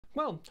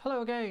Well,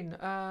 hello again,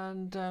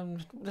 and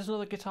there's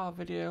another guitar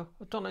video.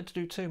 I don't like to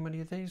do too many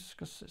of these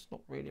because it's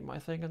not really my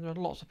thing, and there are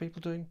lots of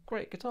people doing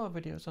great guitar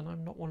videos and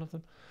I'm not one of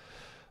them.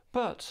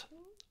 But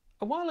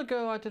a while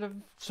ago I did a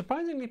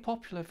surprisingly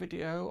popular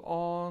video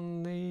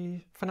on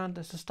the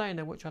Fernandes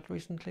Sustainiac, which I'd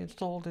recently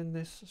installed in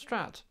this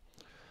Strat.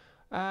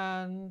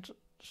 And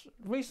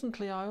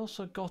recently I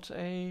also got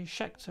a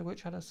Schecter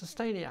which had a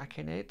Sustainiac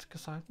in it,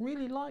 because I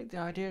really like the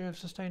idea of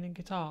sustaining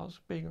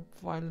guitars, being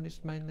a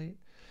violinist mainly.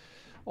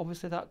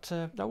 Obviously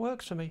that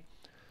works for me,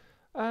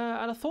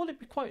 and I thought it'd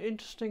be quite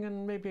interesting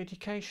and maybe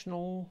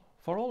educational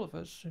for all of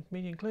us,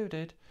 me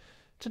included,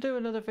 to do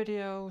another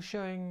video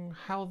showing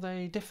how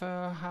they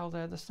differ, how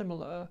they're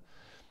similar,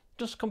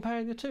 just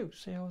comparing the two,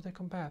 see how they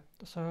compare.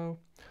 So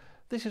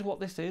this is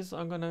what this is.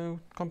 I'm going to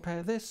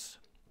compare this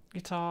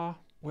guitar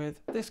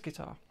with this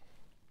guitar.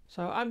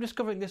 So I'm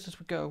discovering this as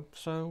we go,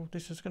 so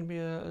this is going to be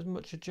as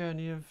much a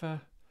journey of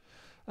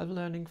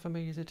learning for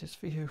me as it is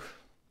for you.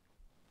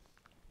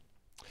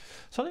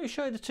 So let me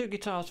show you the two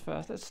guitars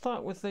first. Let's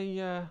start with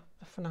the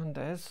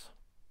Fernandes.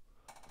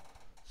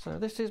 So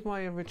this is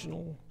my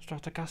original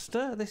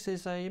Stratocaster. This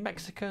is a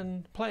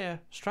Mexican player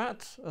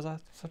Strat, as I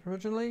said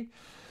originally.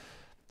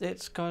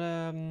 It's got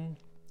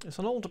it's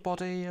an older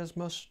body, as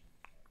most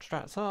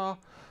Strats are.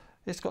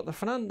 It's got the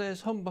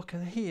Fernandes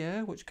humbucker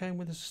here, which came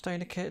with the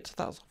Sustainiac kit.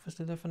 That's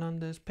obviously the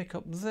Fernandes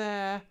pickup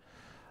there.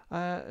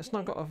 It's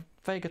now got a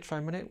Vega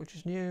trim in it, which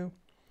is new.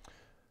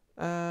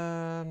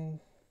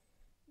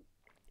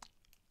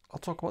 I'll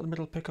talk about the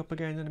middle pickup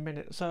again in a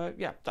minute. So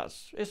yeah,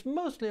 it's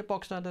mostly a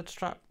box standard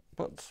Strat,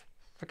 but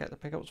forget the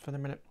pickups for the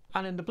minute.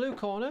 And in the blue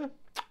corner,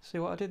 see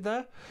what I did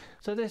there?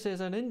 So this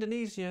is an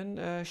Indonesian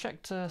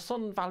Schecter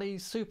Sun Valley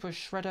Super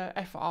Shredder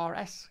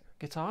FRS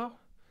guitar.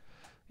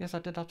 Yes, I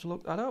did have to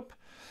look that up.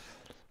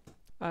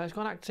 It's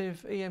got an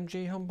active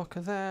EMG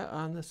humbucker there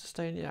and the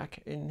Sustainiac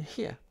in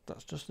here.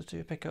 That's just the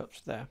two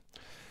pickups there.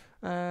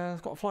 It's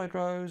got Floyd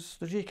Rose,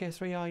 the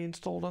GK3i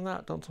installed on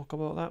that, don't talk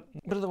about that.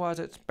 But otherwise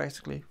it's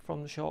basically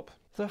from the shop.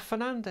 The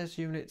Fernandes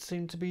units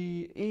seem to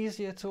be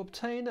easier to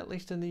obtain, at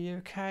least in the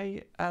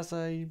UK, as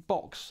a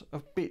box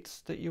of bits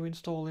that you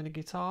install in a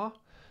guitar.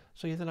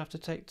 So you then have to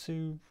take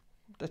to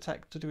the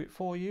tech to do it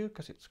for you,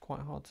 because it's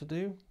quite hard to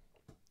do.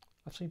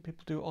 I've seen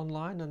people do it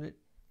online and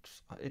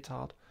it's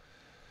hard.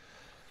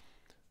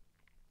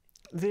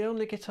 The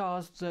only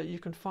guitars that you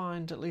can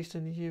find, at least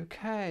in the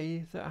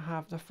UK, that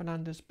have the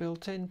Fernandes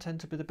built in tend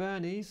to be the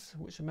Bernies,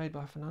 which are made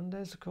by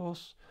Fernandes, of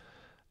course,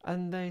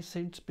 and they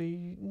seem to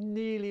be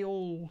nearly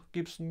all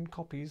Gibson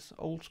copies,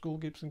 old school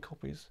Gibson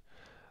copies.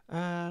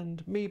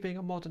 And me being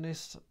a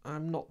modernist,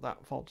 I'm not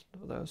that fond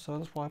of those, so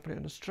that's why I put it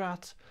in a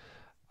Strat.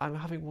 I'm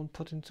having one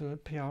put into a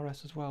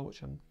PRS as well,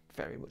 which I'm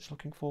very much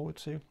looking forward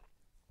to.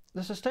 The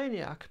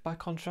Sustainiac, by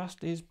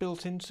contrast, is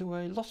built into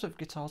a lot of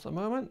guitars at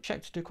the moment.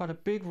 Schecter do quite a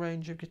big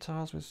range of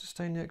guitars with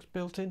Sustainiacs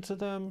built into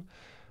them.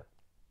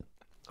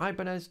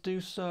 Ibanez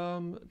do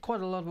some,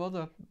 quite a lot of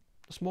other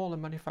smaller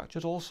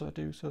manufacturers also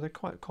do, so they're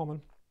quite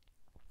common.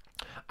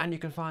 And you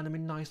can find them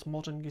in nice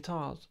modern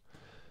guitars.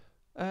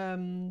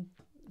 Buying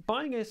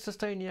a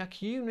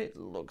Sustainiac unit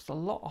looks a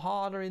lot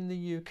harder in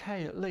the UK,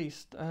 at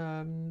least.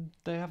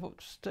 They have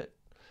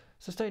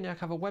Sustainiac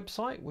have a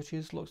website which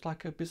looks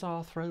like a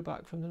bizarre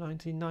throwback from the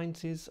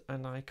 1990s,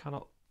 and I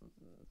cannot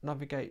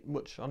navigate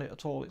much on it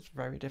at all. It's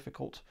very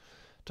difficult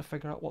to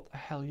figure out what the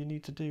hell you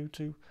need to do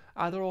to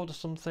either order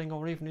something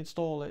or even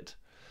install it.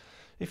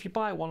 If you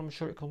buy one, I'm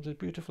sure it comes with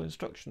beautiful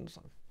instructions.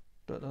 I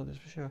don't know this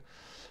for sure.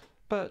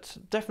 But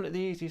definitely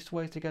the easiest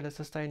way to get a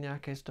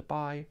Sustainiac is to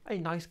buy a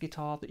nice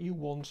guitar that you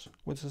want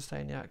with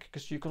Sustainiac,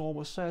 because you can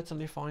almost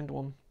certainly find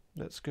one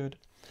that's good.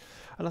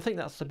 And I think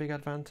that's the big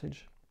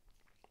advantage.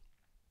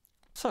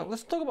 So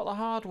let's talk about the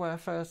hardware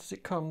first as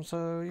it comes.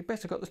 So you've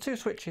basically got the two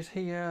switches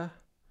here.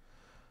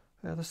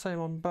 They're the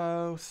same on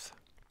both.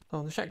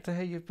 On the Schecter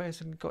here you've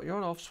basically got your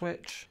on-off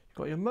switch. You've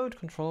got your mode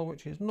control,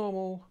 which is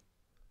normal,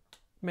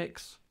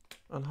 mix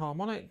and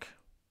harmonic.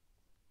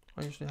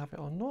 I usually have it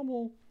on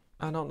normal.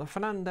 And on the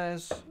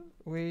Fernandes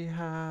we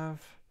have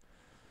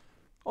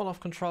on-off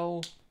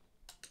control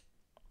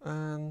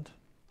and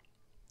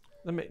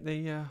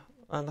the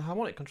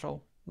harmonic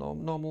control.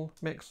 Normal,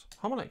 mix,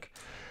 harmonic.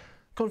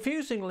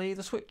 Confusingly,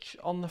 the switch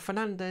on the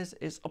Fernandes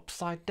is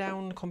upside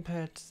down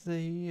compared to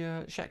the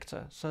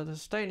Schecter. So the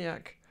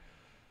Sustainiac,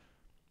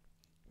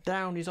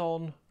 down is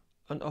on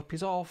and up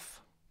is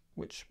off,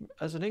 which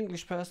as an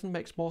English person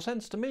makes more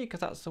sense to me,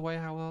 because that's the way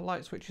how the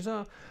light switches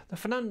are. The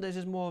Fernandes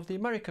is more of the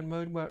American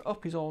mode, where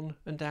up is on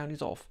and down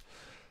is off.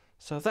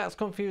 So that's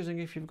confusing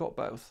if you've got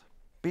both.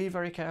 Be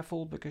very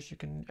careful, because you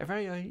can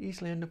very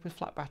easily end up with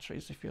flat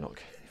batteries if you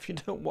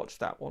don't watch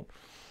that one.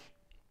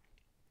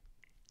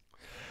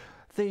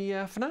 The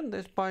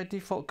Fernandes by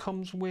default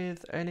comes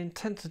with an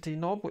intensity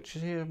knob, which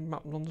is here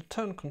mapped on the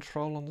tone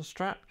control on the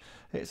Strat.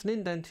 It's an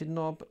indented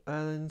knob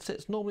and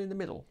sits normally in the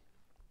middle,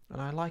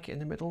 and I like it in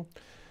the middle.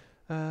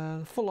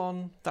 Full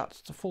on, that's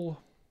the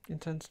full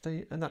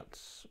intensity, and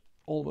that's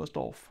almost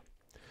off.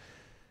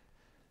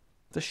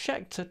 The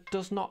Schecter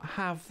does not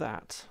have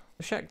that.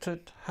 The Schecter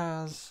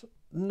has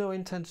no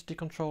intensity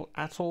control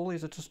at all.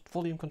 These are just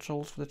volume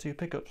controls for the two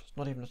pickups,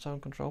 not even a tone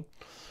control.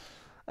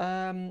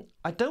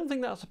 I don't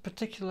think that's a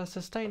particular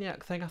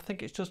Sustainiac thing. I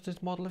think it's just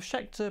this model of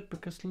Schecter,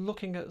 because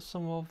looking at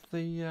some of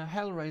the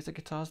Hellraiser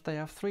guitars, they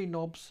have 3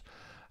 knobs,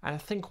 and I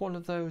think one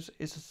of those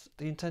is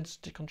the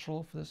intensity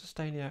control for the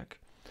Sustainiac.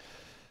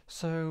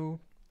 So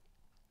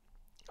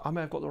I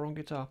may have got the wrong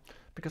guitar,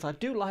 because I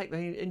do like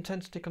the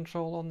intensity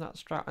control on that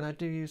Strat, and I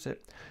do use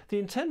it. The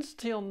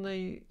intensity on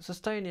the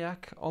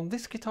Sustainiac, on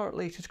this guitar at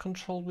least, is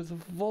controlled with the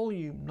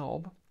volume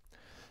knob.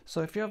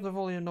 So if you have the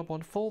volume knob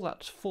on full,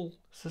 that's full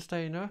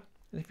sustainer.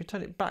 And if you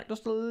turn it back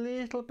just a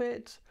little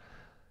bit,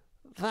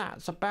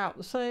 that's about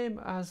the same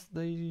as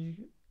the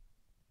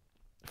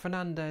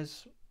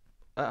Fernandes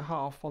at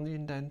half on the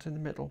indent in the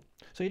middle.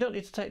 So you don't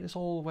need to take this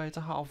all the way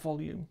to half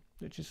volume,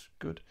 which is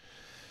good.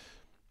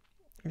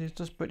 It is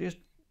just, but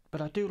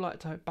I do like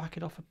to back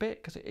it off a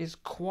bit, because it is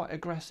quite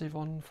aggressive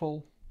on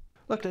full.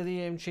 Luckily the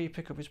EMG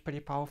pickup is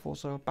pretty powerful,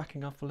 so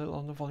backing off a little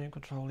on the volume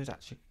control is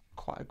actually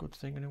quite a good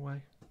thing in a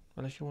way.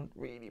 Unless you want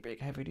really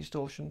big heavy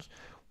distortions,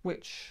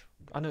 which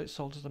I know it's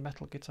sold as a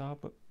metal guitar,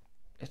 but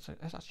it's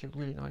actually a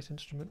really nice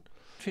instrument.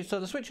 So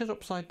the switch is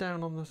upside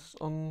down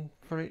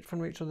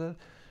from each other.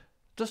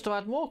 Just to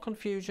add more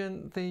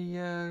confusion,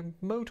 the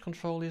mode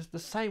control is the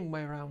same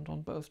way around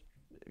on both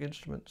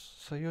instruments,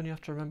 so you only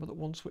have to remember that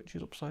one switch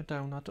is upside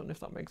down. I don't know if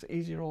that makes it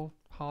easier or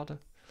harder,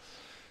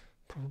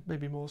 probably,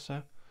 maybe more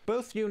so.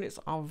 Both units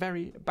are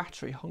very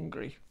battery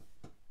hungry.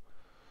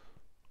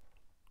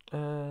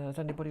 As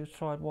anybody who's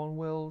tried one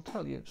will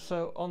tell you.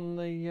 So on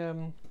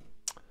the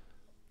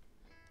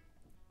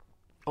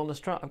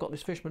Strat, I've got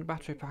this Fishman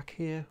battery pack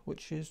here,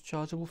 which is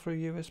chargeable through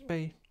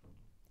USB.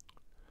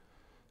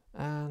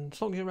 And as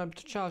long as you remember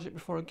to charge it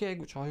before a gig,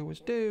 which I always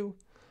do,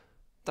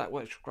 that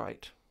works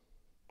great.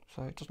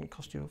 So it doesn't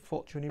cost you a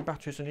fortune in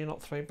batteries, and you're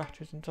not throwing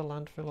batteries into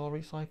landfill or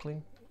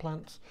recycling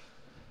plants.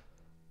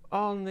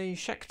 On the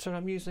Schecter,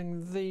 I'm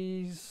using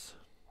these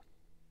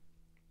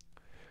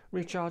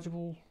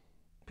rechargeable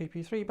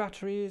PP3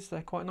 batteries.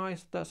 They're quite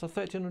nice. That's a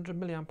 1300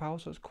 milliamp hour,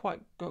 so it's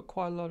got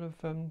quite a lot of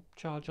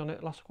charge on it.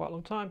 It lasts quite a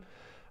long time,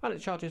 and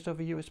it charges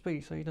over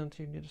USB, so you don't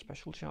even need a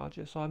special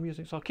charger. So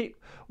I'll keep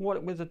what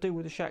I do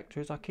with the Schecter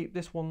is I keep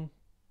this one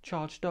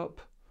charged up,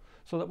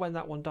 so that when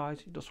that one dies,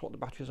 you just swap the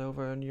batteries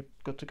over and you're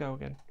good to go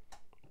again.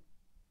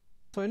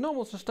 So in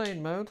normal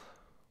sustain mode,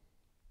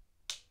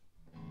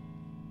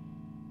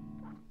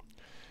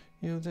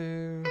 you'll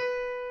do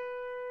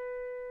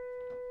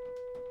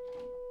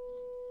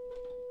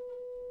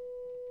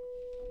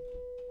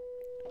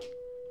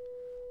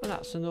and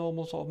that's the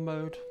normal sort of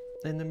mode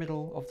in the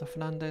middle of the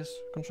Fernandes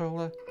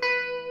controller.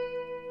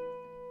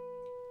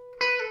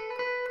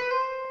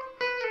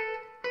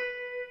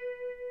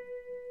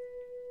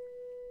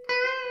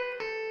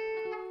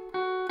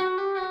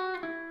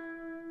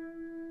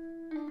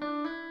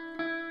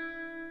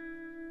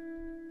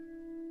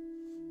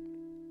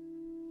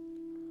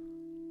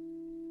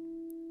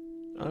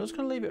 I'm just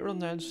going to leave it run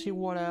there and see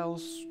what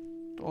else,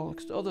 or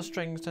other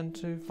strings tend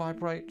to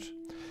vibrate.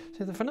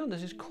 See, the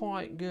Fernandes is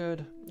quite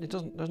good.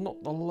 There's not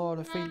a lot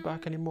of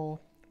feedback anymore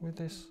with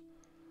this.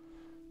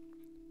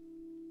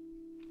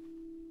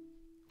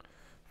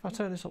 If I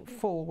turn this up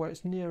full, where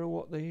it's nearer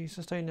what the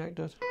Sustainiac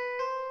does.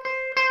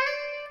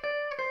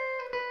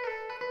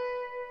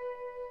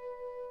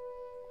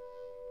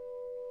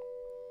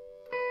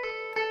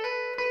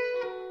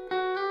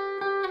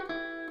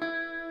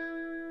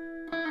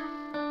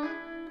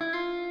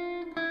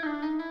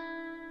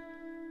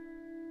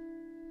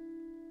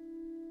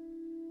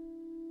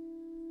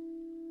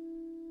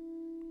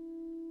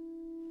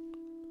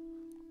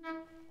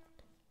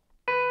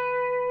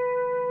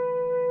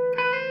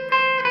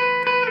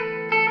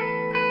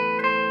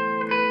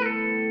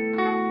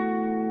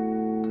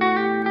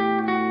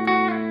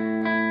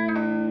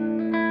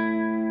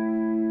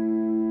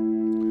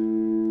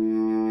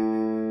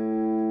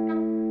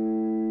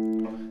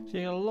 So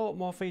you get a lot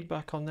more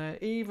feedback on there,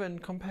 even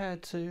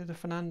compared to the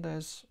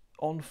Fernandes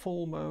on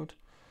full mode.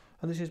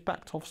 And this is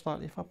backed off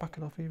slightly. If I back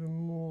it off even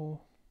more.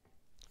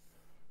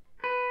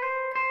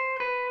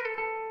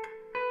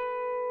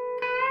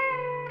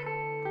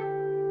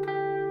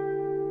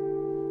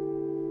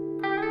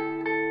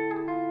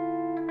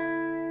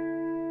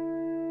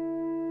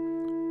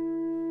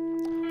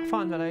 I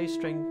find that A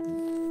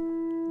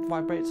string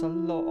vibrates a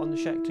lot on the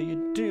Schecter.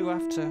 You do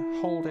have to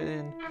hold it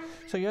in.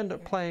 So you end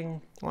up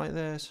playing like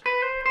this.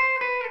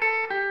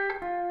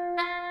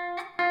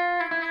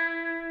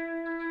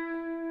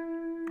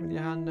 With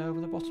your hand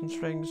over the bottom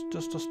strings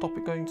just to stop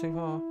it going too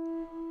far.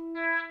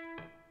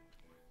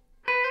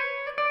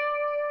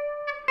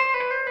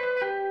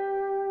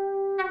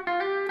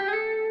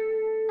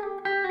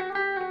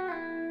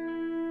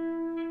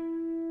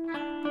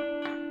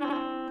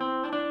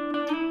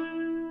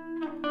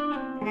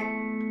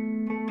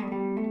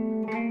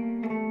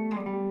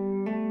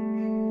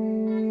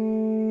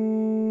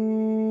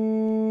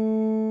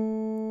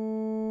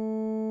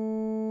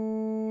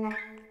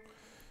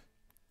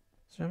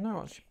 So I've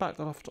now actually backed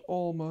that off to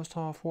almost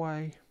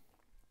halfway.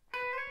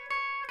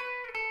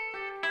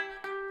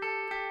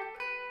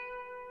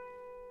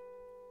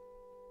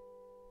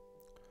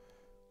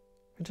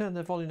 you turn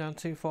the volume down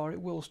too far,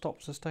 it will stop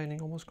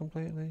sustaining almost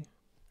completely.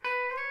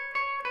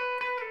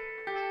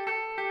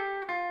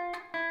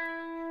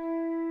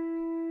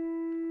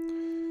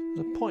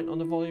 There's a point on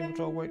the volume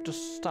control where it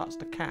just starts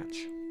to catch.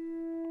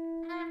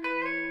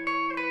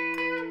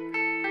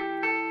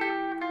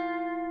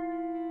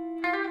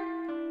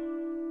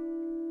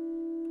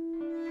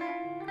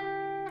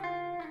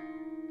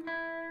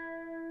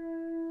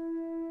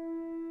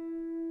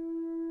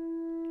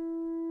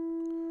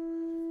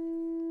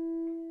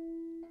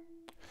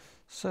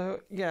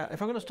 So yeah,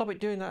 if I'm going to stop it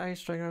doing that A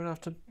string, I'm going to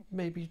have to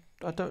maybe,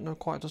 I don't know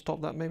quite to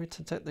stop that, maybe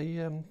to take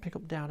the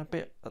pickup down a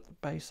bit at the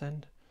bass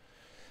end.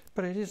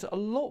 But it is a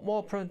lot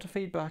more prone to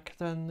feedback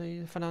than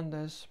the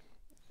Fernandes,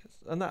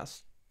 and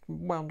that's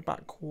wound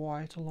back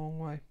quite a long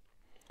way.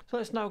 So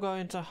let's now go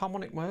into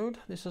harmonic mode.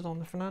 This is on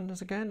the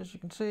Fernandes again, as you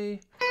can see.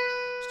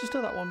 Let's just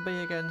do that one B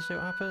again, see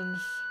what happens.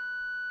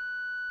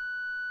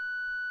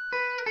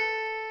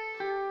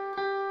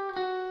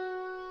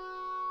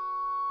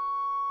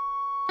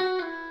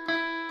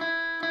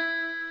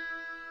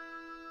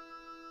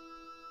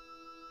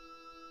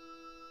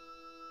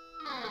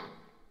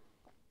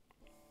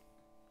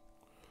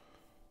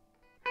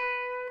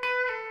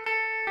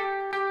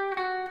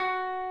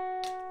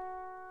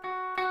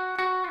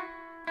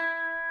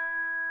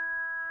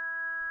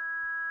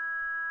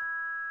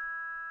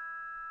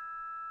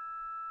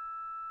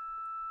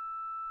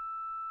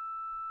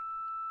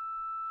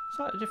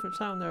 Slightly different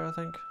sound there, I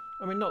think.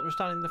 I mean,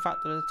 notwithstanding the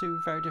fact that they're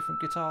two very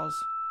different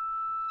guitars.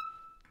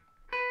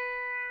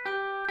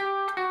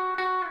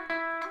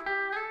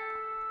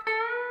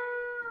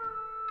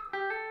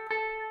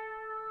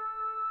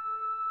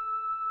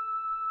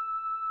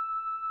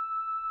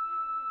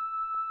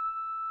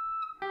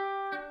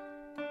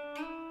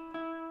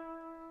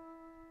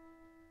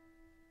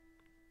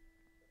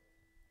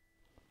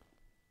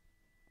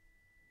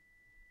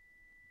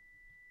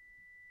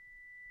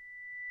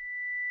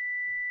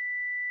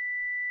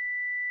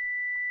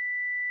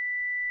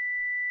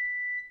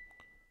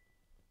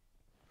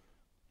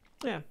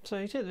 Yeah, so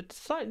you see the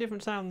slightly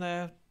different sound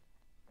there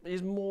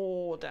is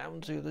more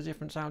down to the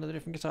different sound of the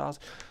different guitars.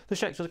 The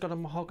Schecter's got a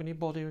mahogany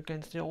body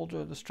against the older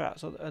of the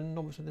Strats, and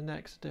obviously the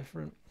necks are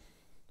different.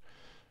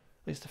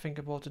 At least the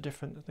fingerboards are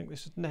different. I think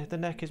this is the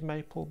neck is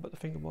maple, but the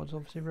fingerboard's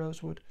obviously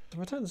rosewood.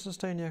 So if I turn the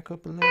Sustainiac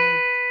up a little.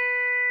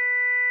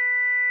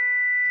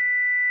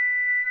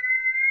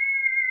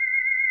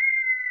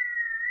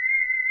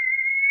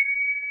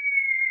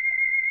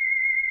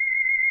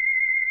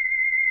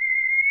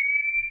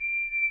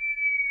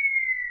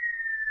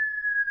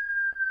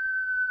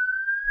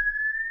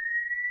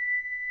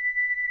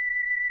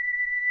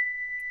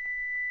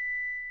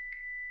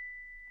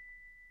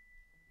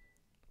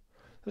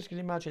 As you can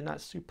imagine,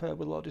 that's superb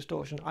with a lot of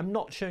distortion. I'm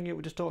not showing you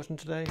with distortion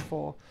today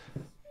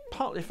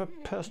partly for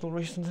personal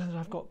reasons.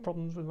 I've got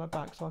problems with my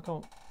back, so I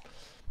can't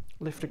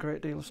lift a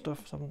great deal of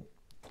stuff. So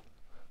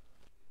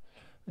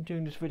I'm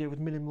doing this video with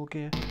minimal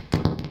gear.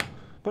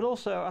 But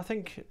also, I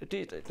think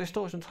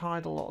distortions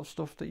hide a lot of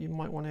stuff that you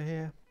might want to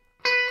hear.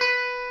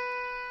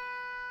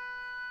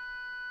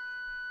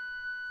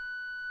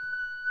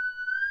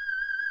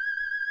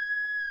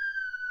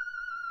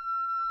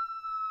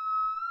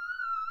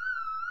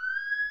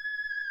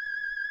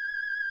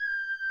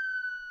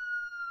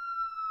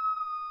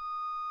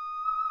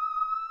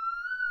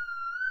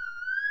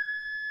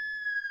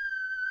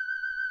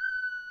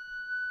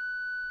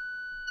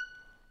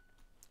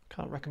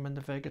 Can't recommend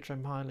the Vega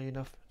trim highly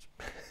enough.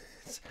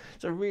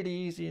 It's a really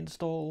easy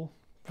install,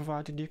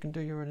 provided you can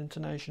do your own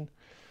intonation.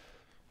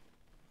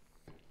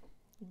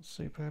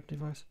 Superb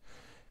device.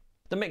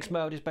 The mix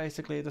mode is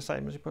basically the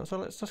same as you put. So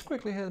let's just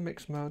quickly hear the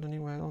mix mode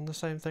anyway on the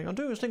same thing. I'm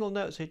doing single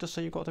notes here just so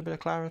you've got a bit of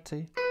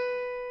clarity.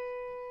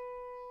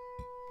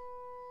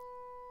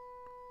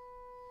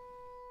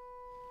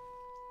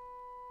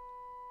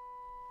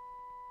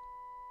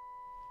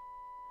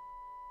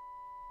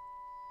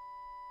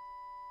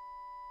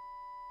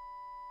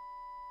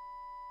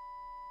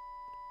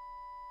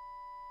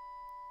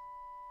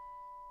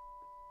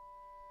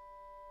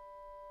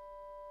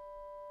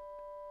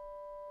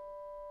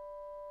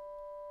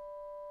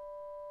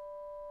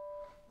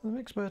 The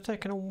mix mode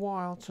taking a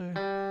while to.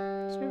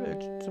 Let's give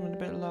it something a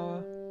bit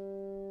lower.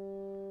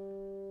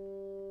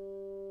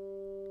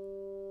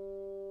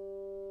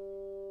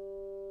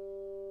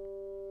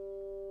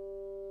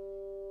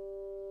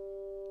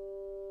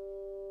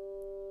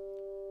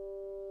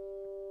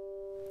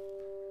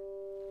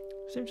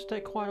 Seems to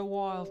take quite a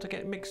while to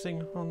get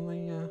mixing on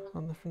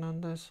the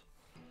Fernandes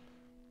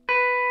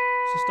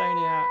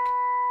Sustainiac.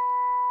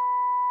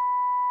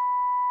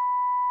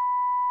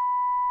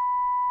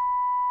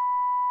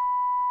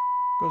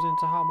 Goes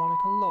into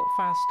harmonic a lot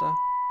faster.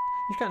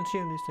 You can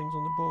tune these things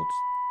on the boards.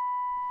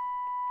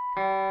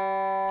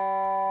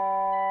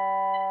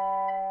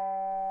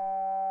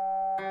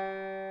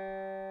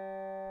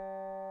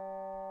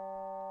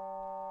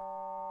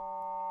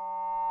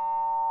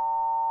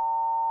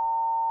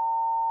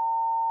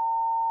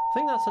 I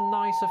think that's a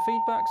nicer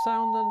feedback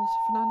sound than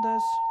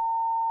Fernandes.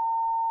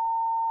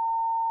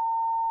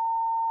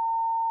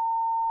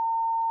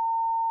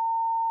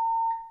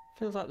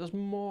 Feels like there's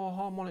more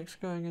harmonics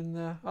going in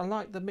there. I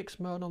like the mix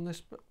mode on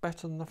this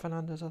better than the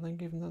Fernandes, I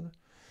think, even though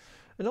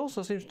it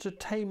also seems to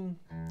tame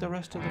the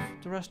rest of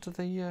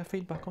the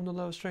feedback on the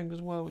lower string as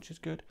well, which is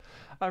good.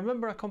 I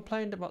remember I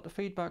complained about the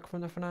feedback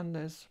from the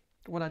Fernandes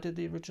when I did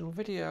the original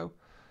video,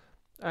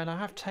 and I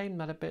have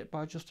tamed that a bit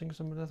by adjusting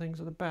some of the things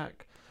at the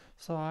back.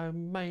 So I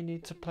may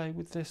need to play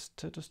with this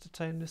to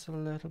tame this a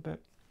little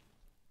bit.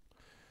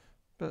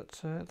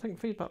 But I think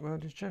feedback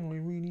mode is generally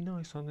really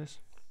nice on this.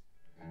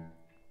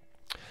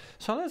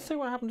 So let's see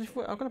what happens if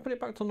I'm going to put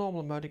it back to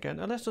normal mode again,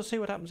 and let's just see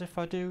what happens if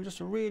I do just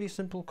a really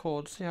simple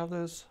chord. See how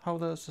those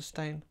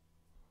sustain.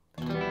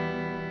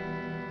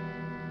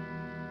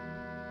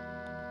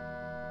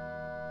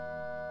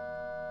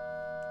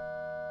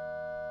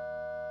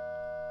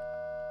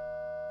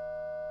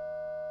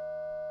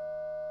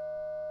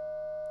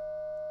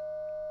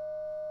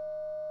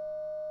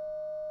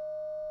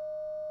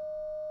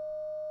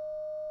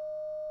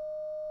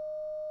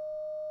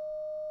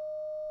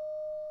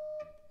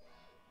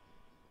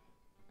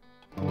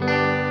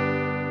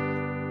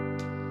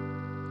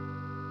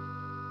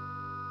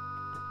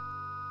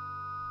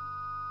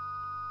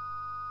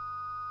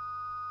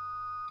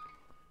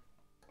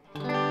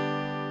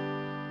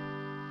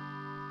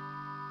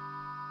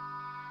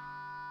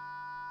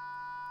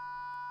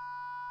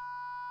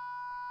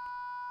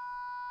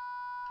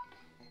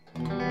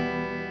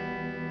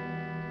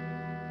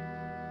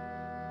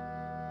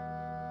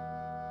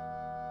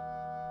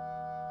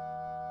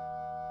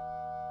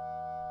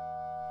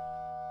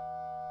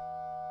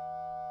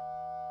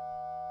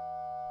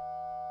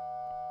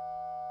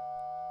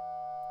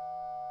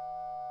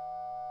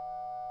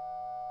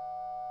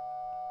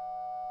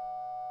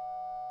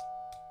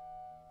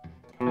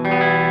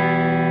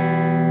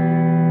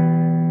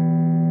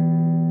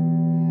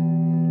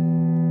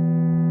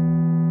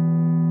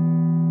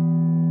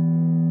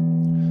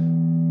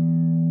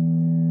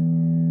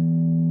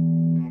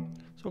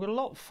 So we've got a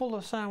lot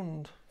fuller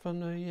sound from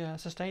the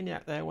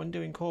Sustainiac there when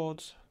doing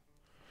chords.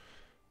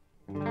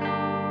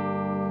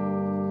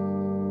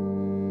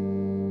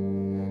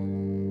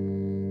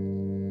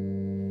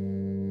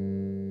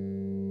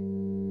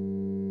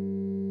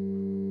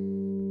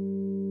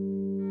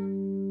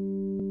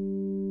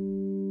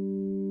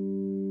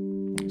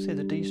 See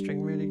the D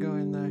string really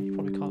going there. You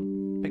probably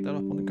can't pick that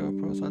up on the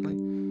GoPro, sadly.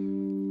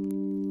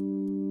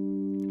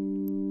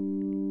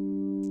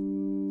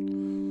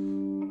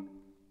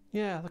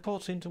 Yeah, the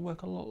chords seem to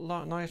work a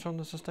lot nicer on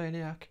the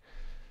Sustainiac.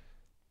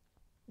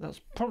 That's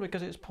probably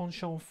because it's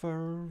penchant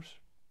for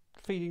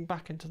feeding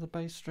back into the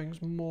bass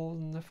strings more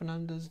than the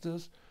Fernandes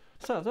does.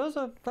 So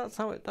that's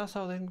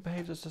how they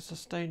behave as a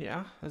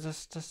Sustainiac, as a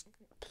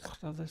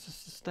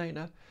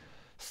sustainer.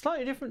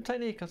 Slightly different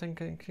technique, I think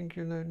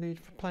you need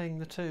for playing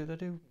the two. They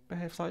do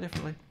behave slightly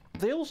differently.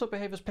 They also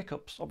behave as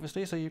pickups,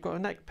 obviously. So you've got a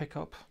neck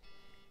pickup,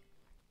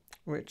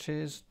 which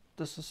is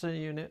the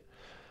sustain unit,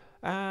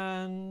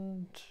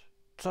 and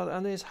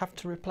these have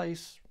to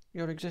replace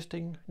your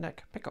existing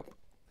neck pickup.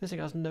 This thing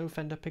has no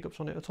Fender pickups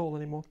on it at all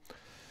anymore.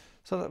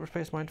 So that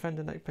replaced my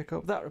Fender neck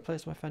pickup. That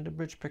replaced my Fender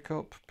bridge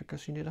pickup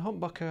because you need a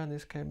humbucker, and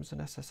this came as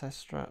an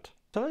SSS Strat.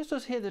 So let's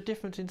just hear the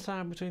difference in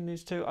sound between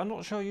these two. I'm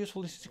not sure how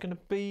useful this is going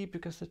to be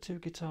because the two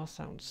guitars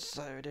sound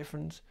so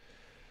different.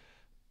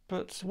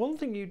 But one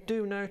thing you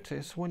do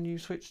notice when you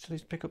switch to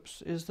these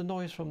pickups is the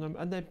noise from them,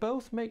 and they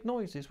both make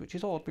noises, which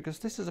is odd because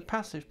this is a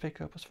passive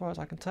pickup as far as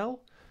I can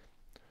tell.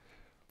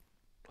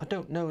 I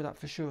don't know that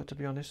for sure, to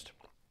be honest.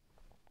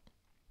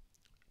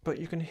 But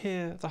you can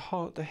hear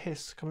the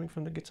hiss coming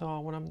from the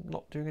guitar when I'm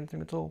not doing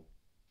anything at all.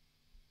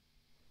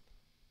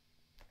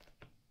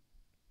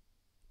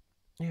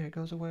 Yeah, it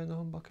goes away in the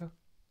humbucker.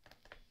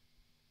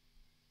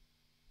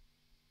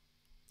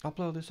 I'll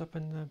blow this up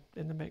in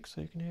the mix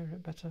so you can hear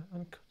it better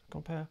and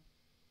compare.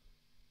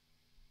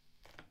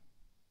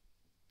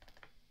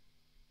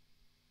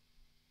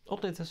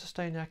 Oddly, the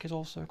Sustainiac is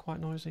also quite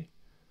noisy.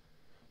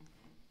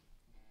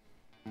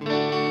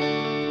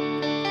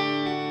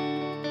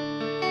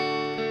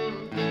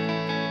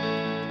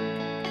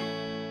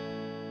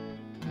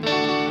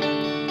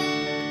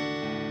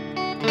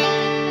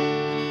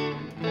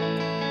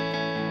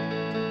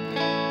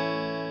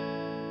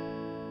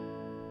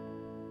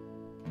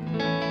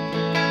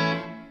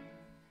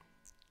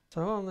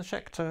 So on the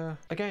Schecter,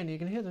 again, you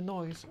can hear the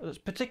noise. It's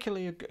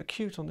particularly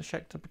acute on the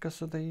Schecter because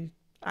of the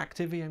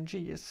active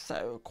EMG is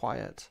so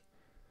quiet.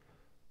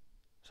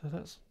 So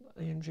that's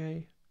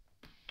EMG.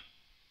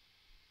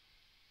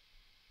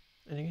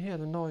 And you can hear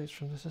the noise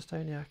from the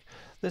Sustainiac.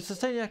 The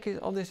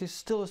Sustainiac on this is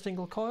still a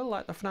single coil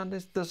like the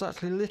Fernandes. There's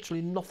actually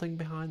literally nothing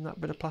behind that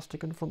bit of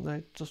plastic in the front there.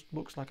 It just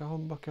looks like a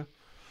humbucker.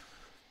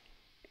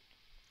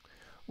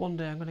 One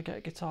day I'm going to get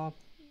a guitar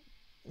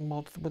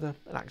mod with an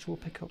actual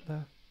pickup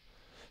there.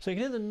 So you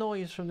can hear the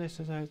noise from this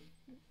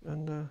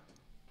and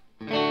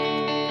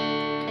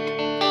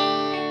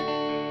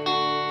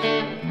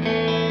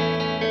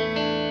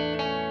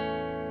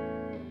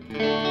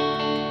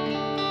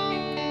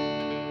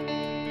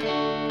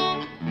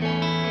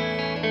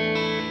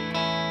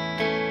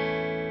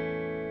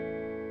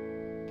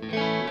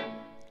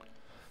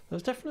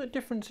There's definitely a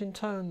difference in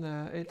tone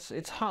there.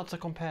 It's hard to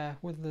compare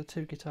with the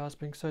two guitars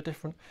being so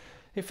different.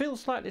 It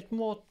feels slightly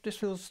more. This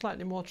feels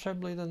slightly more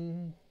trebly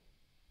than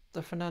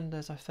the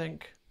Fernandes, I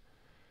think.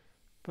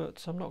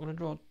 But I'm not going to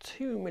draw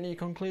too many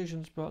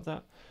conclusions about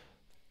that.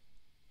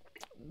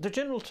 The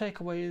general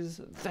takeaway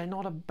is they're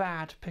not a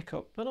bad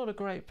pickup. They're not a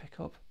great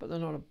pickup, but they're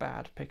not a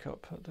bad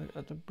pickup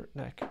at the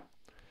neck.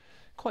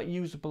 Quite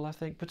usable, I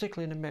think,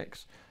 particularly in a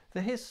mix.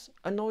 The hiss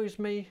annoys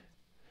me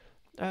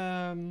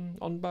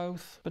on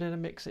both, but in a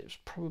mix it's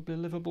probably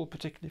livable,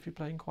 particularly if you're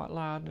playing quite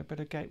loud, and a bit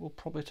of gate will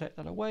probably take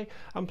that away.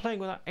 I'm playing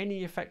without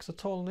any effects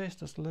at all in this,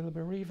 just a little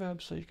bit of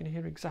reverb, so you can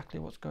hear exactly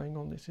what's going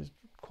on. This is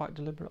quite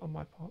deliberate on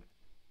my part.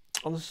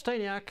 On the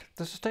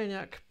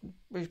Sustainiac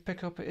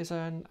pickup is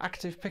an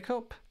active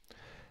pickup.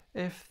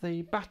 If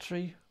the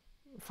battery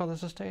for the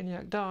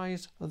Sustainiac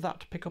dies,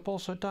 that pickup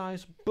also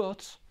dies,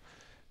 but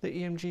the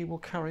EMG will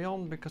carry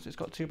on because it's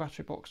got two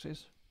battery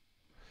boxes.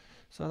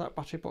 So that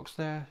battery box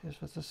there is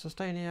for the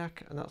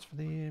Sustainiac, and that's for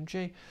the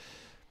EMG.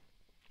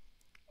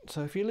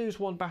 So if you lose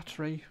one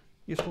battery,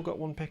 you've still got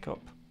one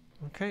pickup.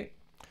 Okay.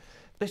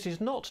 This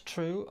is not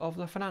true of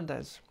the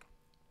Fernandes.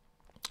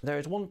 There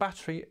is one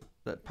battery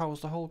that powers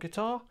the whole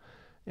guitar.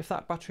 If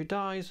that battery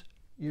dies,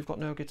 you've got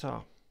no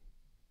guitar.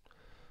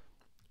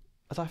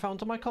 As I found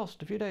to my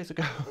cost a few days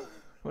ago,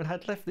 when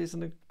I'd left this in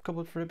the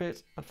cupboard for a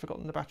bit, I'd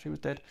forgotten the battery was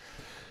dead.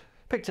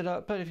 Picked it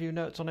up, played a few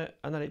notes on it,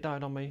 and then it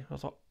died on me. I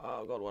thought,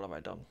 oh God, what have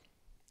I done?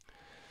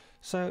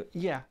 So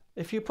yeah,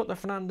 if you put the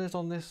Fernandes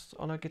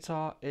on a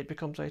guitar, it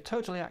becomes a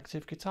totally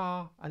active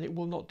guitar, and it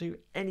will not do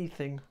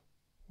anything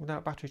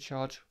without battery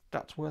charge.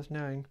 That's worth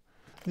knowing.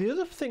 The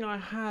other thing I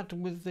had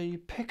with the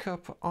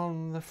pickup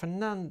on the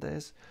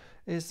Fernandes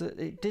is that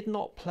it did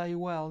not play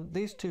well.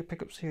 These two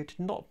pickups here did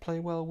not play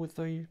well with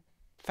the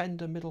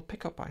Fender middle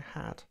pickup I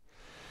had.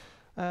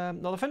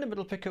 Now the Fender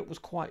middle pickup was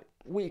quite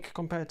weak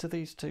compared to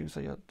these two,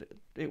 so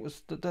it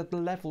was the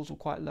levels were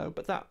quite low,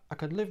 but that I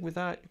could live with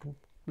that. You can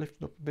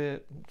lift it up a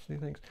bit and see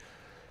things.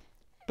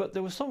 But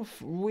there was some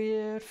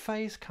weird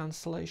phase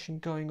cancellation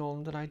going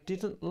on that I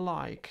didn't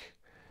like,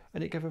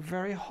 and it gave a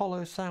very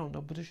hollow sound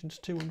on positions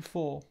 2 and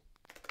 4,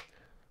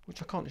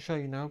 which I can't show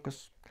you now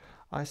because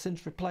I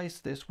since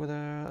replaced this with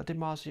a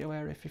DiMarzio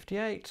Area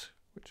 58,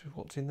 which is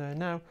what's in there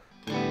now,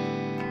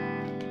 and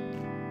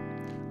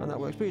that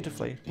works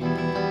beautifully.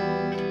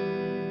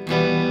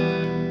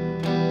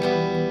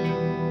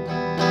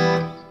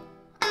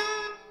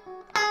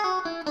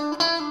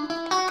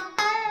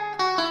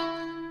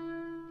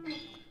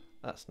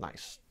 That's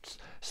nice.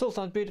 Still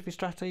sounds beautifully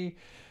stratty.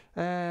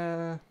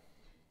 Yeah,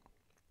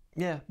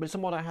 but it's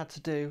what I had to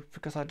do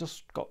because I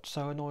just got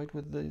so annoyed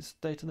with the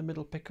state of the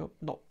middle pickup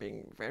not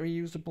being very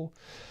usable.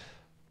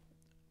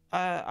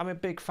 I'm a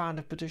big fan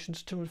of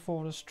positions 2 and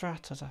 4 in a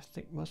Strat, as I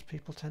think most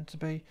people tend to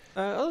be.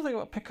 Other thing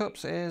about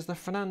pickups is the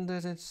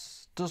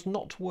Fernandes does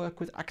not work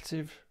with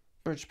active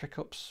bridge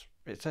pickups.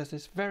 It says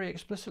this very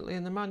explicitly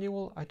in the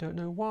manual. I don't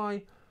know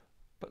why,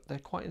 but they're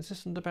quite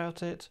insistent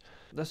about it.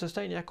 The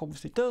Sustainiac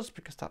obviously does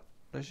because the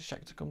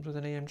Schecter comes with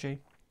an EMG.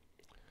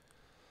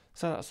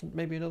 So that's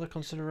maybe another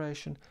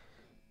consideration,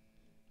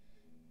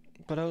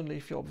 but only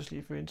if you're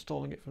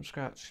installing it from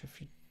scratch. If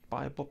you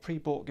buy a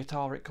pre-bought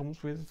guitar, it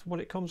comes with what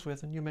it comes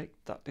with, and you make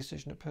that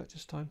decision at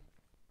purchase time.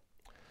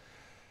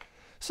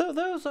 So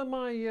those are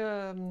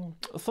my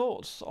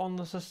thoughts on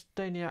the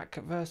Sustainiac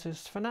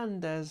versus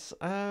Fernandes.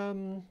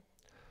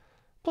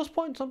 Plus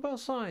points on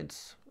both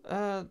sides.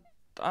 I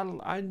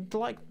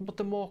like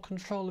the more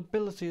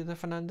controllability of the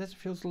Fernandes. It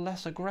feels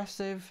less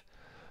aggressive.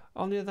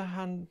 On the other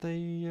hand,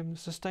 the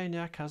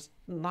Sustainiac has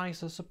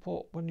nicer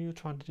support when you're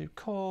trying to do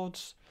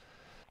chords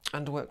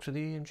and works with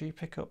the EMG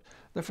pickup.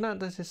 The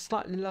Fernandes is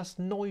slightly less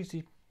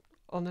noisy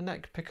on the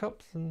neck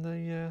pickup than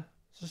the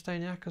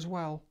Sustainiac as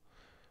well,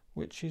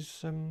 which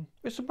is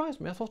it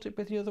surprised me. I thought it'd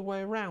be the other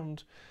way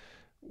around.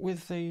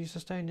 With the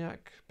Sustainiac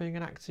being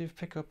an active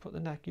pickup at the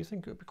neck, you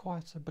think it would be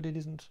quieter, but it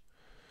isn't.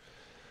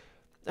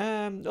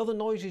 Other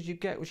noises you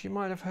get, which you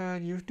might have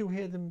heard, you do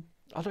hear them.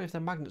 I don't know if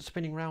they're magnets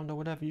spinning round or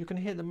whatever. You can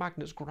hear the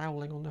magnets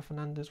growling on the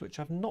Fernandes, which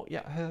I've not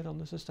yet heard on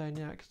the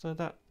Sustainiac. So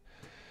that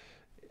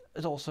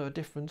is also a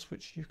difference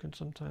which you can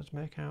sometimes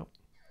make out.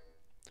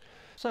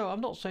 So I'm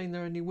not saying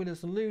there are any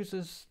winners and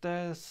losers.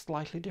 They're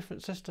slightly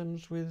different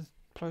systems with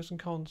pros and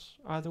cons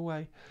either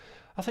way.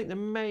 I think the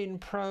main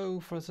pro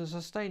for the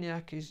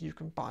Sustainiac is you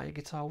can buy a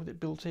guitar with it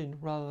built in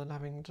rather than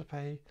having to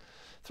pay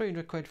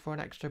 300 quid for an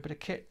extra bit of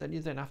kit that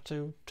you then have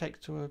to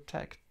take to a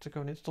tech to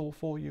go and install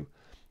for you.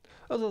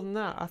 Other than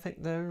that, I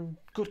think they're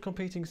good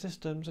competing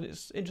systems, and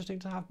it's interesting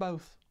to have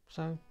both.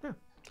 So yeah.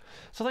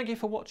 So thank you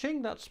for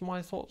watching. That's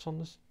my thoughts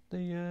on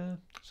the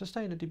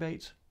Sustainer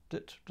debate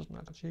that doesn't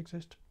actually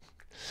exist.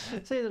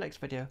 See you in the next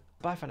video.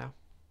 Bye for now.